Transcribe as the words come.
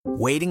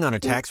Waiting on a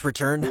tax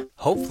return?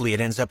 Hopefully it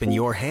ends up in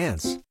your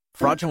hands.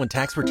 Fraudulent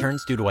tax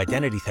returns due to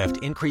identity theft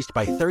increased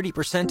by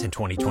 30% in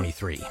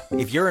 2023.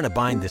 If you're in a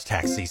bind this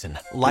tax season,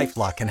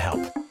 LifeLock can help.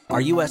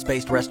 Our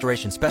U.S.-based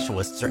restoration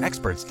specialists are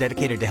experts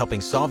dedicated to helping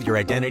solve your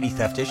identity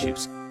theft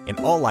issues. And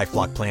all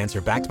LifeLock plans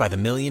are backed by the $1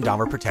 Million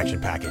Protection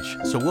Package.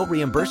 So we'll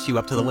reimburse you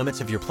up to the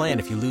limits of your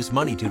plan if you lose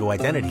money due to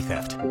identity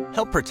theft.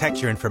 Help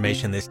protect your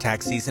information this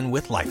tax season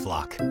with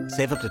LifeLock.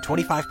 Save up to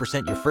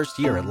 25% your first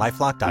year at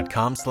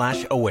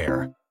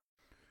LifeLock.com/aware.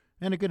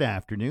 And a good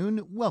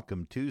afternoon.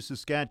 Welcome to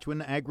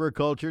Saskatchewan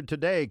Agriculture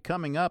Today.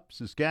 Coming up,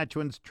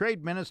 Saskatchewan's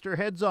Trade Minister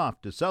heads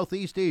off to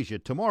Southeast Asia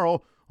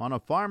tomorrow on a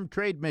farm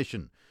trade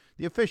mission.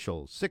 The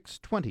official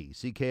 620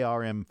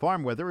 CKRM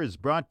farm weather is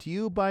brought to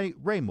you by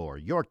Raymore,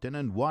 Yorkton,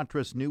 and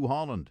Watrous, New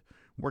Holland,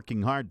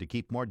 working hard to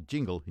keep more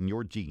jingle in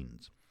your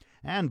jeans.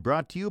 And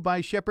brought to you by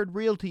Shepherd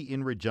Realty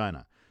in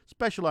Regina,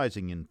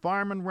 specializing in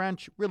farm and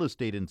ranch real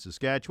estate in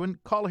Saskatchewan.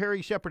 Call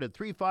Harry Shepherd at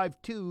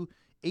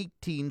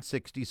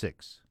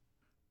 352-1866.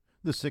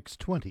 The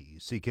 620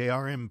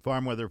 CKRM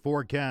farm weather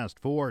forecast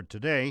for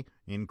today: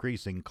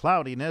 increasing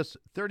cloudiness,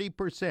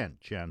 30%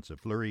 chance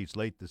of flurries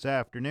late this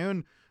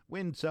afternoon,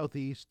 wind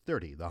southeast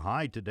 30, the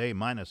high today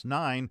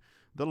 -9,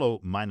 the low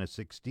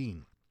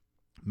 -16.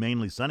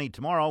 Mainly sunny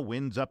tomorrow,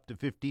 winds up to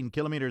 15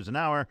 kilometers an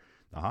hour,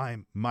 the high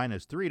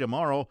 -3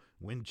 tomorrow,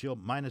 wind chill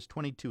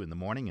 -22 in the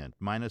morning and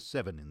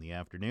 -7 in the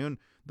afternoon,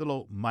 the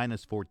low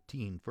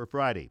 -14 for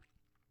Friday.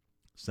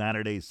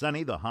 Saturday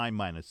sunny, the high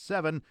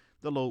 -7,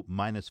 the low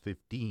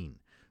 -15.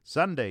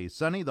 Sunday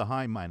sunny, the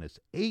high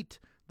 -8,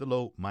 the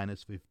low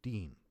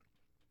 -15.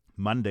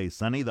 Monday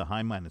sunny, the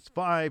high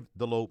 -5,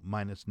 the low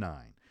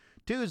 -9.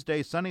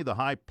 Tuesday sunny, the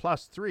high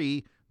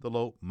 +3, the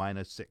low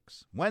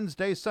 -6.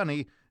 Wednesday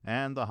sunny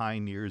and the high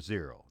near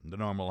 0. The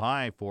normal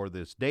high for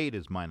this date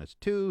is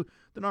 -2,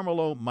 the normal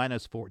low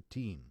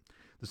 -14.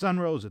 The sun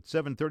rose at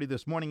 7:30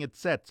 this morning. It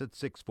sets at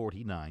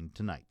 6:49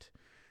 tonight.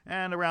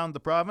 And around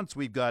the province,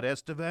 we've got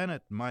Estevan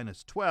at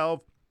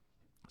 -12,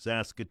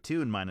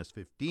 Saskatoon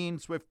 -15,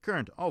 Swift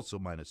Current also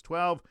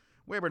 -12,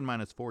 Weyburn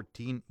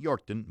 -14,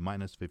 Yorkton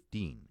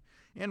 -15.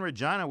 In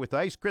Regina with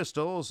ice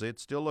crystals, it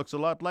still looks a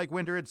lot like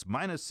winter. It's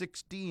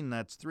 -16,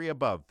 that's 3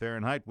 above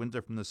Fahrenheit. Winds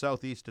are from the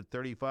southeast at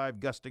 35,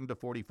 gusting to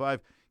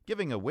 45,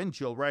 giving a wind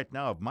chill right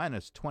now of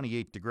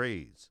 -28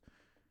 degrees.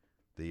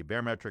 The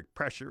barometric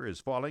pressure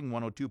is falling,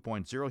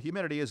 102.0.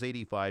 Humidity is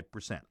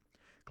 85%.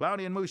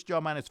 Cloudy and Moose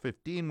Jaw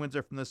 -15, winds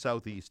are from the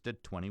southeast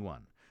at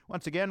 21.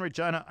 Once again,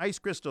 Regina ice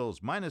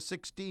crystals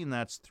 -16,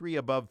 that's 3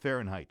 above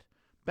Fahrenheit.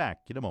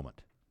 Back in a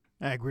moment.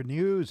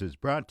 Agri-News is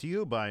brought to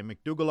you by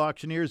McDougall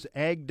Auctioneers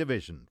Ag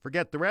Division.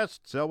 Forget the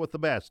rest, sell with the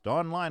best.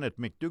 Online at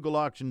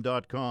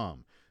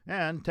mcdougallauction.com.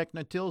 And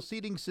Technotil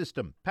Seeding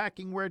System,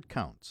 packing where it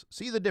counts.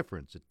 See the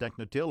difference at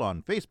Technotil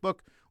on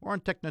Facebook or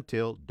on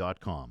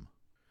technotil.com.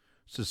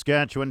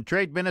 Saskatchewan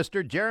Trade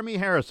Minister Jeremy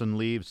Harrison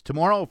leaves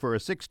tomorrow for a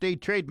 6-day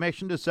trade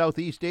mission to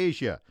Southeast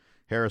Asia.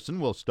 Harrison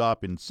will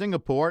stop in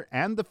Singapore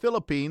and the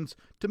Philippines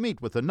to meet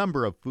with a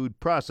number of food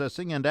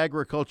processing and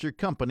agriculture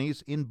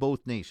companies in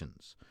both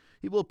nations.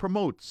 He will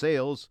promote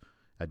sales,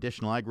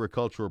 additional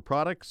agricultural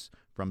products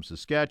from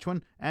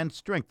Saskatchewan, and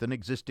strengthen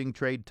existing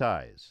trade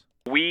ties.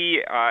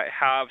 We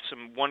have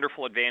some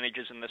wonderful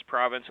advantages in this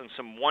province and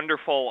some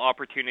wonderful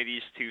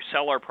opportunities to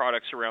sell our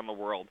products around the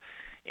world.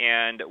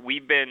 And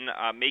we've been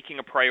making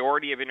a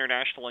priority of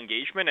international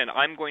engagement, and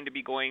I'm going to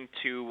be going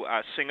to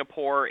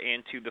Singapore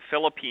and to the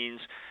Philippines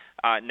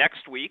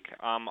next week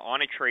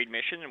on a trade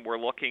mission, and we're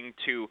looking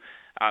to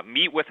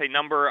meet with a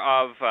number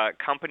of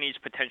companies,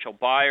 potential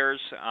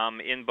buyers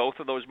in both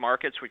of those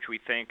markets, which we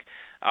think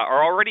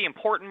are already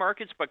important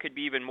markets, but could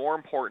be even more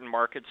important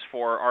markets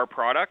for our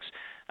products.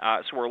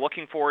 So we're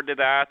looking forward to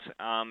that.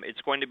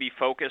 It's going to be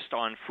focused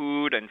on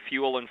food and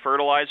fuel and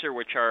fertilizer,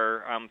 which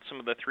are some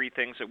of the 3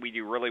 things that we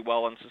do really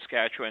well in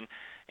Saskatchewan,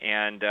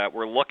 and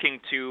we're looking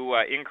to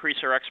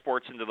increase our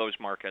exports into those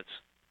markets.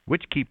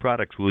 Which key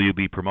products will you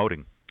be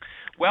promoting?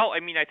 Well,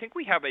 I think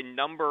we have a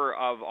number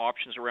of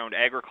options around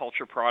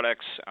agriculture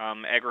products,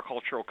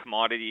 agricultural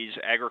commodities,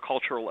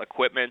 agricultural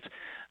equipment.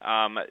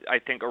 I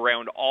think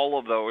around all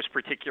of those,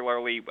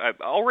 particularly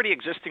already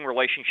existing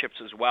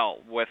relationships as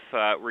well with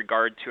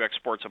regard to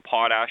exports of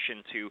potash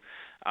into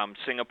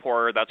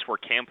Singapore. That's where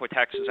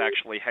Campotex is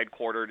actually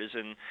headquartered, is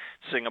in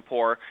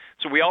Singapore.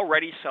 So we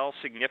already sell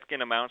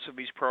significant amounts of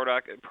these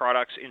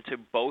products into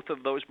both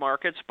of those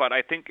markets, but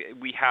I think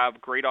we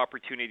have great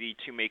opportunity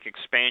to make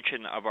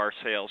expansion of our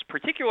sales,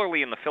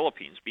 particularly in the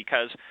Philippines,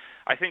 because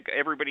I think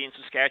everybody in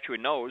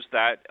Saskatchewan knows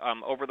that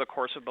over the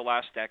course of the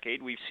last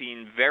decade, we've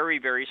seen very,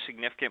 very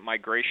significant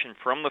migration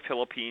from the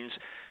Philippines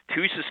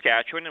to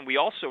Saskatchewan, and we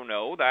also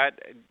know that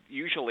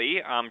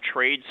usually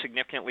trade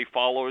significantly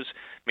follows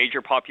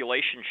major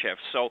population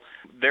shifts. So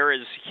there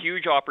is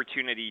huge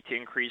opportunity to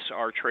increase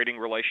our trading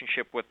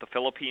relationship with the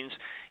Philippines,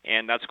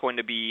 and that's going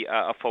to be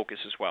a focus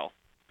as well.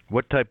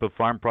 What type of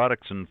farm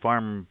products and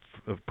farm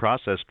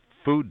processed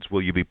foods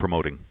will you be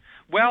promoting?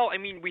 Well, I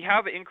mean, we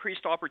have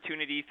increased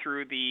opportunity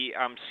through the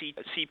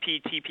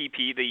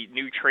CPTPP, the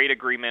new trade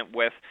agreement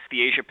with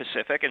the Asia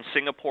Pacific, and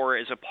Singapore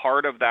is a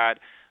part of that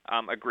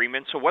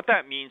agreement. So what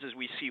that means is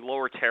we see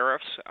lower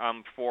tariffs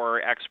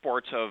for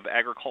exports of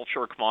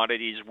agricultural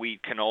commodities,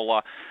 wheat,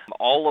 canola,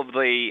 all of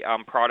the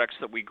products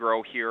that we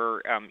grow here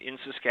in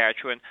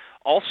Saskatchewan.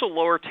 Also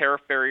lower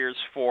tariff barriers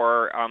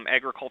for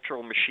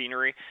agricultural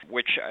machinery,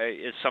 which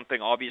is something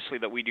obviously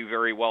that we do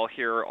very well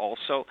here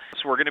also.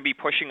 So we're going to be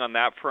pushing on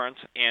that front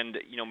and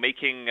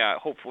making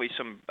hopefully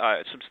some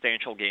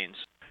substantial gains.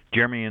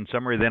 Jeremy, in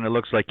summary, then it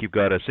looks like you've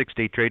got a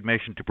 6-day trade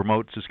mission to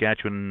promote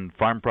Saskatchewan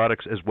farm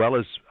products as well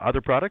as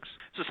other products?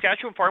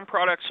 Saskatchewan farm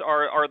products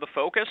are the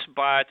focus,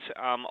 but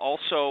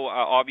also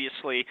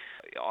obviously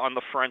on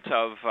the front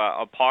of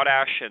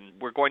potash,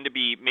 and we're going to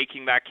be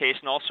making that case.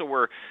 And also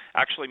we're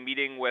actually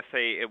meeting with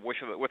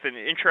an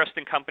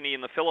interesting company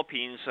in the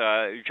Philippines,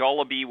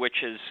 Jollibee,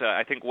 which is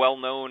I think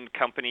well-known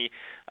company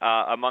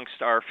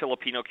amongst our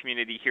Filipino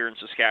community here in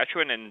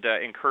Saskatchewan, and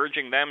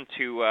encouraging them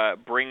to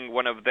bring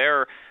one of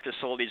their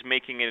facilities,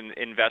 making an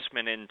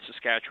investment in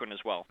Saskatchewan as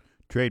well.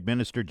 Trade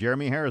Minister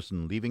Jeremy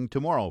Harrison leaving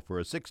tomorrow for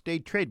a 6-day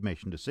trade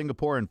mission to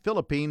Singapore and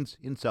Philippines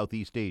in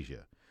Southeast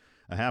Asia.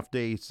 A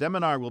half-day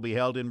seminar will be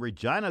held in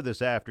Regina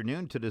this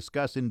afternoon to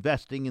discuss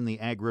investing in the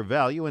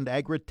agri-value and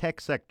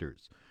agri-tech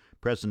sectors.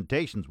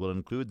 Presentations will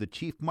include the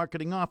Chief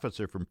Marketing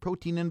Officer from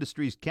Protein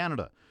Industries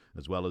Canada,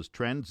 as well as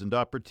trends and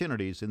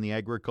opportunities in the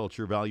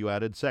agriculture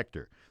value-added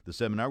sector. The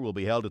seminar will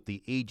be held at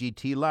the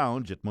AGT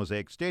Lounge at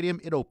Mosaic Stadium.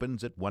 It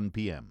opens at 1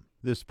 p.m.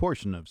 This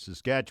portion of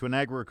Saskatchewan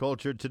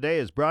Agriculture Today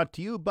is brought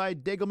to you by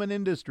Degelman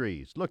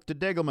Industries. Look to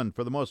Degelman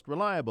for the most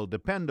reliable,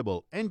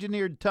 dependable,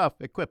 engineered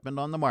tough equipment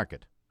on the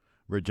market.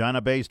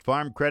 Regina-based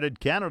Farm Credit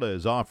Canada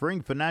is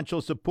offering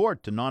financial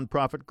support to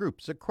nonprofit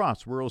groups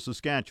across rural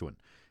Saskatchewan.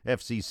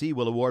 FCC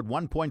will award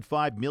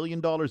 $1.5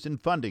 million in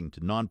funding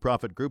to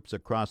nonprofit groups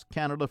across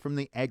Canada from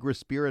the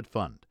Agri-Spirit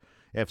Fund.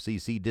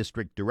 FCC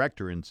District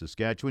Director in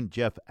Saskatchewan,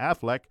 Jeff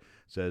Affleck,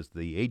 says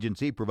the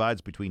agency provides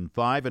between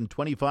 $5,000 and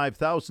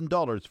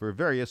 $25,000 for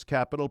various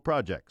capital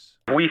projects.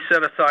 We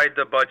set aside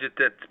the budget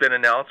that's been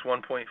announced,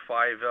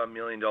 $1.5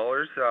 million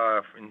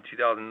in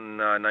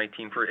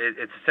 2019.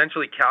 It's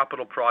essentially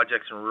capital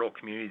projects in rural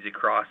communities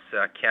across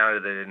Canada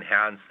that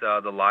enhance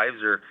the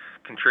lives or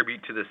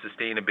contribute to the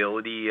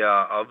sustainability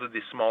of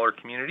the smaller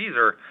communities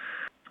or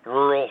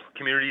rural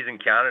communities in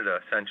Canada,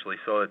 essentially.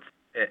 So it's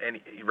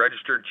any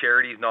registered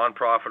charities,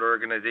 nonprofit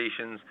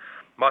organizations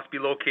must be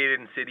located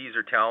in cities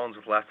or towns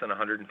with less than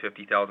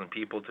 150,000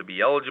 people to be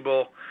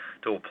eligible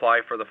to apply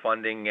for the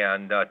funding.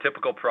 And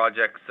typical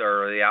projects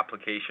or the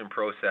application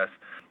process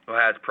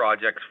has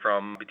projects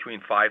from between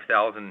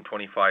 $5,000 and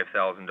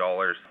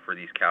 $25,000 for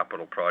these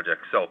capital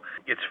projects. So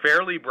it's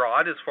fairly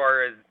broad as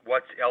far as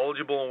what's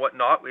eligible and what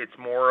not. It's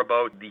more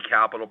about the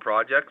capital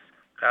projects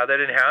that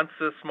enhance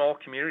the small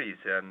communities.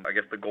 And I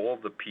guess the goal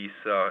of the piece,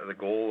 the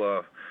goal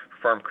of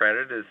Farm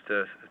Credit is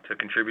to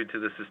contribute to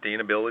the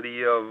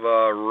sustainability of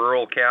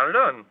rural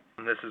Canada, and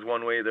this is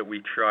one way that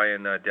we try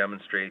and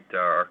demonstrate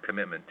our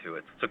commitment to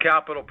it. So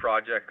capital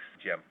projects,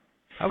 Jim.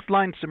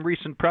 Outline some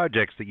recent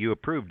projects that you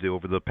approved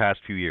over the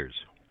past few years.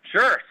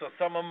 Sure. So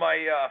some of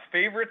my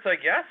favorites, I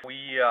guess.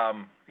 We, a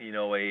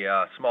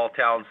small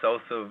town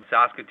south of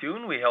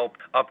Saskatoon, we helped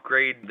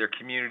upgrade their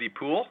community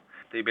pool.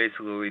 They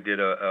basically did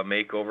a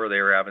makeover.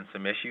 They were having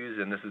some issues,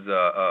 and this is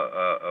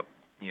the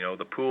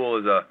pool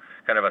is a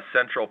kind of a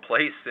central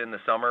place in the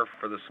summer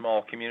for the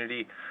small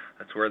community.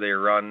 That's where they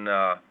run,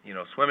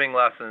 swimming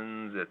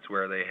lessons. It's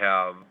where they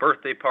have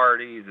birthday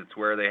parties. It's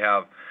where they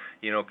have,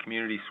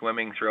 community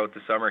swimming throughout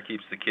the summer.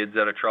 Keeps the kids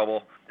out of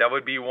trouble. That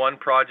would be one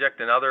project.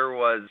 Another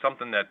was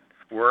something that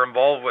we're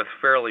involved with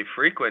fairly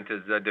frequent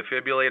is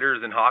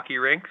defibrillators and hockey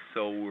rinks.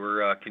 So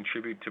we're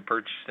contribute to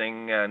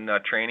purchasing and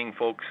training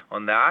folks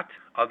on that.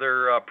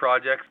 Other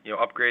projects,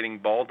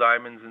 upgrading ball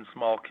diamonds in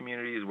small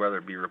communities, whether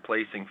it be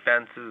replacing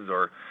fences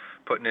or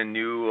putting in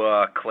new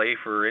clay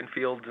for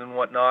infields and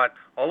whatnot.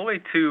 All the way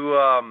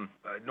to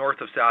north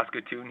of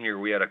Saskatoon here,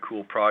 we had a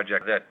cool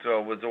project that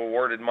was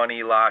awarded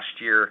money last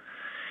year.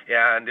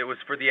 And it was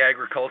for the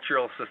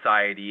Agricultural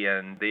Society,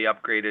 and they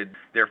upgraded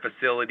their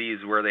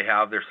facilities where they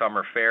have their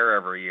summer fair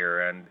every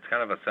year. And it's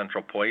kind of a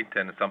central point,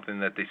 and it's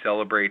something that they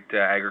celebrate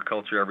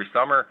agriculture every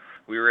summer.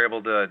 We were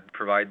able to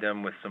provide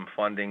them with some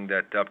funding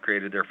that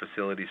upgraded their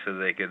facilities so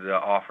they could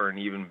offer an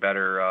even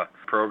better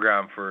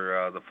program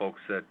for the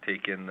folks that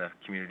take in the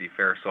community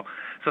fair. So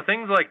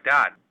things like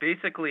that.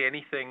 Basically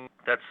anything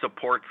that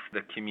supports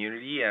the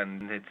community,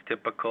 and it's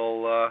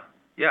typical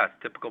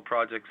typical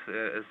projects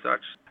as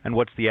such. And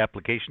what's the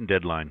application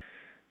deadline?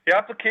 The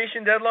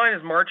application deadline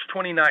is March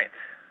 29th.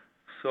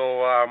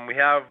 So we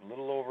have a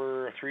little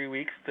over 3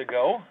 weeks to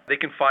go. They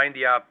can find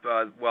the app,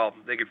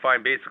 they can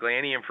find basically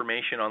any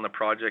information on the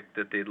project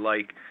that they'd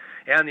like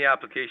and the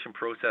application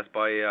process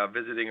by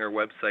visiting our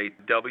website,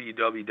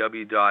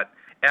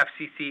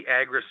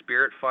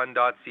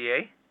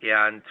 www.fccagrispiritfund.ca.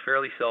 Yeah, and it's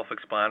fairly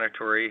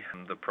self-explanatory.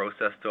 The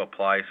process to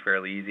apply is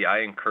fairly easy.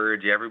 I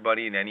encourage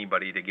everybody and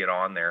anybody to get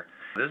on there.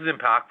 This is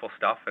impactful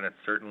stuff, and it's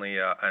certainly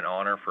an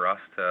honor for us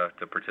to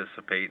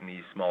participate in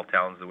these small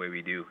towns the way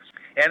we do.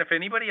 And if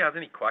anybody has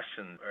any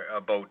questions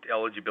about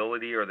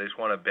eligibility, or they just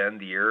want to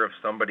bend the ear of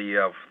somebody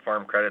of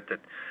Farm Credit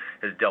that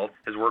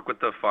has worked with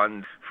the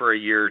fund for a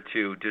year or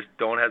two, just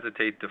don't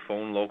hesitate to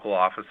phone local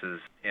offices,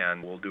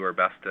 and we'll do our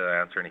best to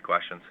answer any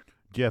questions.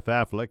 Jeff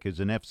Affleck is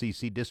an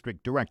FCC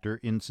District Director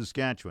in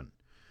Saskatchewan.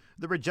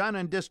 The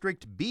Regina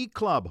District Bee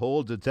Club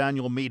holds its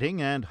annual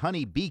meeting and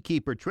Honey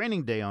Beekeeper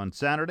Training Day on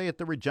Saturday at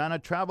the Regina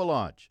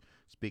Travelodge.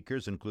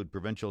 Speakers include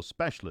provincial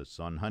specialists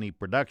on honey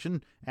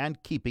production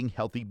and keeping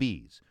healthy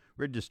bees.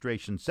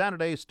 Registration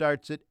Saturday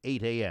starts at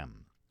 8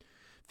 a.m.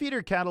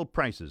 Feeder cattle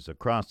prices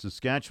across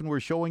Saskatchewan were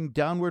showing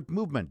downward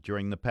movement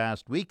during the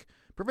past week.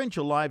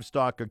 Provincial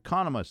livestock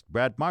economist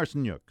Brad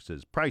Marcinyuk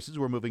says prices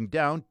were moving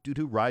down due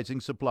to rising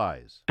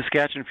supplies.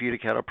 Saskatchewan feeder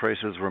cattle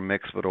prices were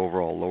mixed but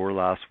overall lower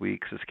last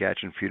week.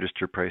 Saskatchewan feeder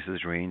steer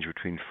prices range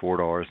between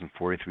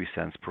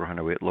 $4.43 per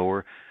hundredweight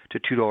lower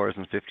to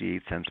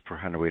 $2.58 per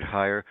hundredweight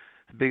higher.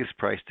 The biggest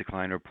price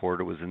decline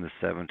reported was in the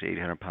 7 to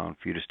 800 pound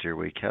feeder steer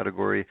weight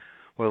category,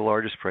 while the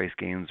largest price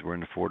gains were in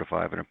the 4 to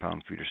 500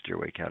 pound feeder steer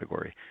weight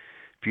category.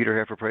 Feeder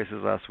heifer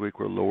prices last week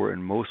were lower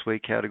in most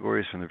weight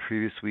categories from the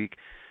previous week.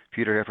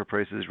 Feeder heifer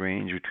prices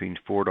range between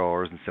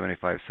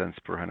 $4.75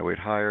 per hundredweight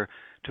higher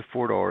to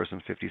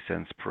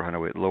 $4.50 per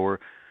hundredweight lower.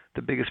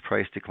 The biggest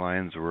price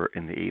declines were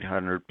in the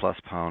 800 plus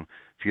pound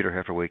feeder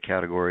heifer weight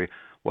category,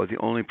 while the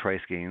only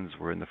price gains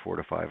were in the 4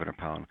 to 500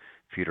 pound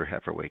feeder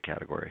heifer weight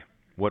category.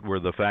 What were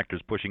the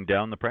factors pushing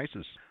down the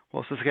prices?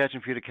 Well,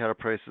 Saskatchewan feeder cattle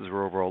prices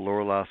were overall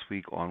lower last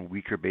week on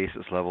weaker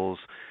basis levels,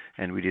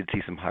 and we did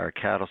see some higher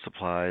cattle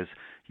supplies.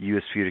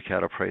 U.S. feeder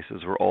cattle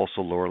prices were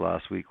also lower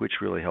last week, which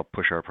really helped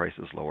push our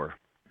prices lower.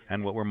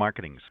 And what were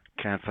marketings?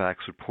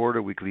 Canfax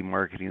reported weekly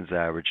marketings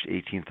averaged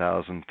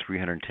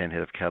 18,310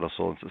 head of cattle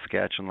sold in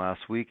Saskatchewan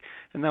last week,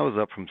 and that was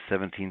up from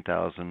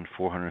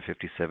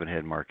 17,457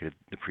 head marketed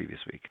the previous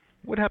week.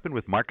 What happened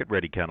with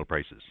market-ready cattle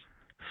prices?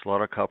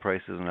 Slaughter cow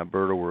prices in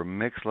Alberta were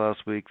mixed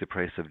last week. The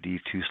price of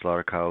D2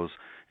 slaughter cows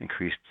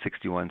increased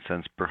 61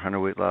 cents per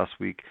hundredweight last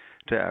week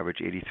to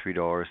average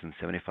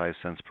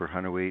 $83.75 per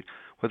hundredweight,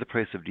 while the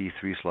price of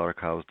D3 slaughter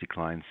cows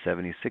declined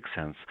 76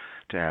 cents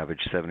to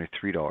average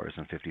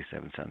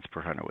 $73.57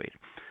 per hundredweight.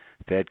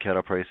 Fed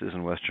cattle prices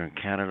in Western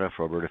Canada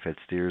for Alberta fed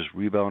steers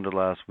rebounded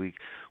last week,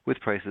 with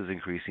prices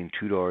increasing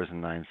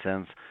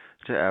 $2.09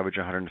 to average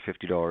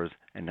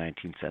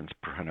 $150.19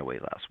 per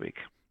hundredweight last week.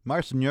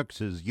 Marcinyuk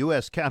says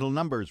U.S. cattle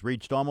numbers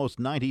reached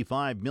almost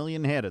 95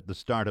 million head at the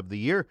start of the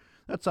year.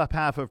 That's up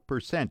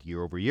 0.5%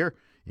 year over year.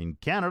 In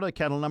Canada,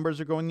 cattle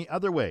numbers are going the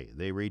other way.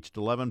 They reached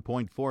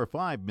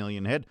 11.45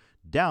 million head,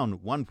 down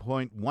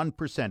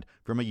 1.1%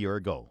 from a year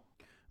ago.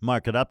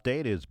 Market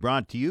Update is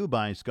brought to you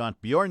by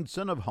Scott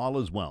Bjornson of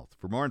Hall's Wealth.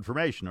 For more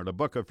information or to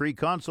book a free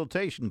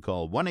consultation,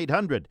 call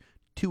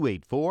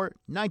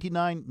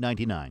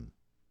 1-800-284-9999.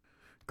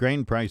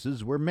 Grain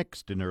prices were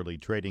mixed in early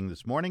trading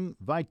this morning.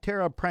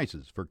 Viterra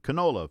prices for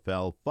canola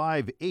fell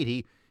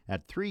 $5.80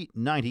 at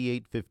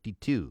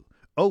 $3.9852.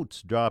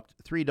 Oats dropped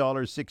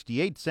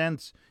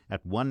 $3.68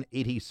 at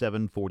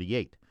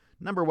 $1.8748.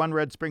 Number 1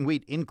 red spring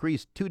wheat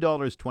increased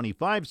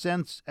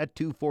 $2.25 at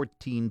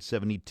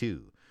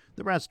 $2.1472.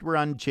 The rest were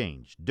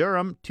unchanged.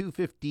 Durham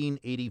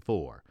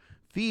 $2.1584.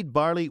 Feed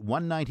barley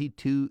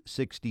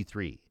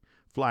 $1.9263.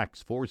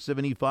 Flax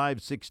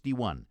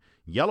 $4.7561.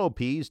 Yellow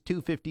peas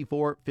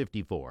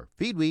 $2.5454.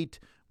 Feed wheat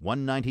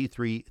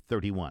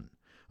 $1.9331.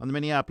 On the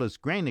Minneapolis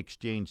Grain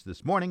Exchange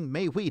this morning,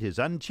 May wheat is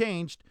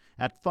unchanged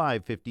at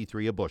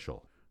 $5.53 a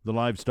bushel. The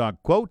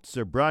livestock quotes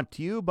are brought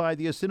to you by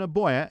the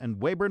Assiniboia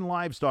and Weyburn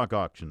Livestock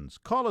Auctions.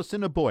 Call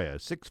Assiniboia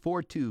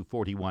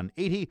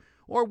 642-4180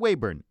 or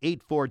Weyburn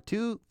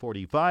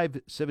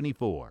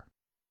 842-4574.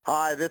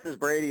 Hi, this is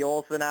Brady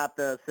Olson at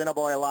the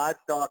Assiniboia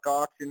Livestock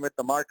Auction with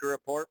the market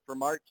report for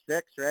March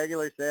 6th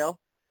regular sale.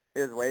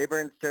 It is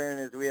Weyburn's turn,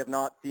 as we have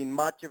not seen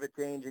much of a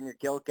change in your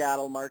kill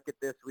cattle market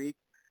this week,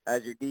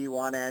 as your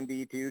D1 and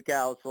D2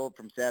 cows sold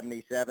from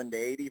 77 to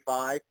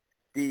 85,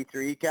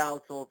 D3 cows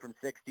sold from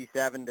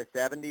 67 to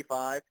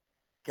 75,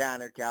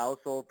 canner cows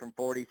sold from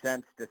 40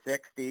 cents to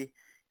 60,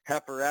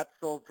 heiferettes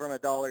sold from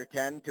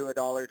 $1.10 to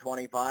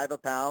 $1.25 a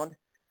pound,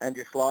 and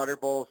your slaughter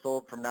bulls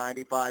sold from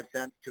 95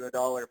 cents to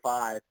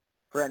 $1.05.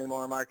 For any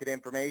more market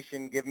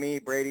information, give me,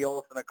 Brady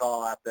Olson, a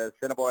call at the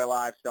Assiniboia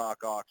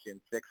Livestock Auction,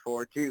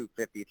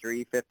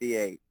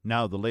 642-5358.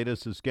 Now the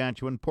latest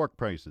Saskatchewan pork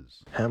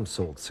prices. Ham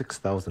sold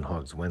 6,000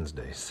 hogs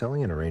Wednesday,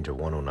 selling in a range of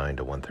 109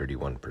 to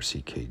 131 per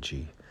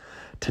ckg.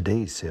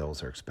 Today's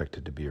sales are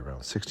expected to be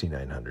around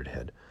 6,900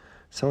 head,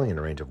 selling in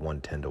a range of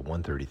 110 to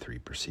 133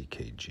 per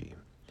ckg.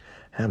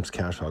 Ham's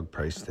cash hog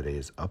price today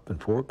is up,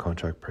 and forward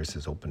contract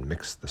prices opened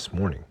mixed this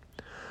morning.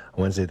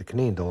 On Wednesday, the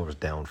Canadian dollar was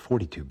down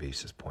 42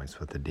 basis points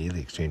with the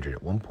daily exchange rate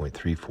at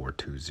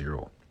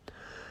 1.3420.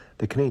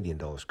 The Canadian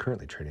dollar is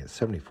currently trading at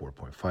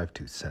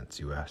 74.52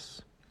 cents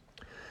U.S.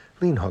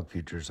 Lean hog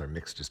futures are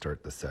mixed to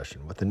start the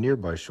session, with the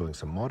nearby showing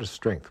some modest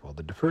strength while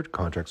the deferred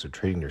contracts are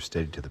trading near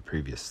steady to the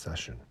previous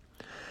session.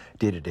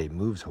 Day-to-day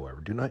moves, however,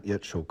 do not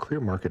yet show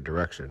clear market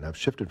direction and have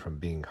shifted from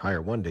being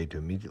higher one day to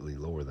immediately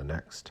lower the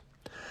next.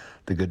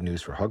 The good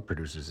news for hog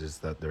producers is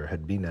that there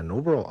had been an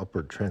overall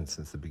upward trend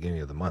since the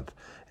beginning of the month,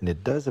 and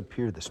it does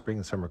appear the spring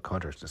and summer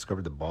contracts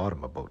discovered the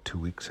bottom about 2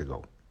 weeks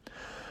ago.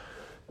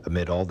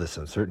 Amid all this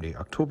uncertainty,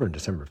 October and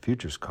December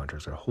futures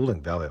contracts are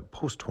holding value at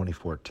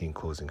post-2014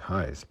 closing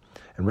highs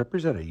and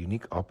represent a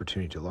unique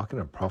opportunity to lock in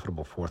a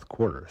profitable fourth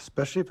quarter,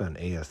 especially if an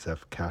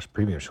ASF cash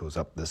premium shows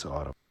up this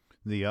autumn.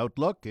 The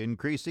outlook,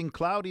 increasing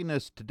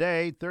cloudiness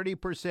today,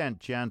 30%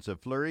 chance of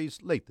flurries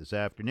late this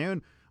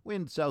afternoon,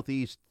 wind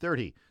southeast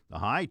 30. The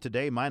high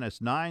today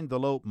 -9, the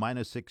low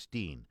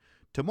 -16.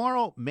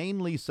 Tomorrow,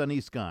 mainly sunny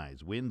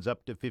skies, winds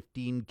up to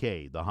 15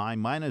 km, the high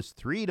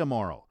 -3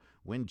 tomorrow.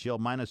 Wind chill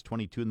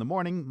 -22 in the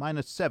morning,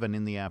 -7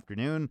 in the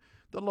afternoon,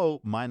 the low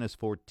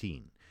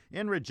 -14.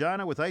 In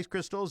Regina with ice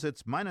crystals,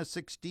 it's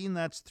 -16,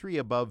 that's 3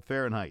 above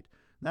Fahrenheit.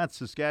 That's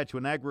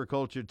Saskatchewan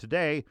Agriculture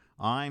Today.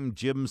 I'm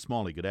Jim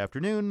Smalley. Good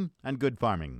afternoon and good farming.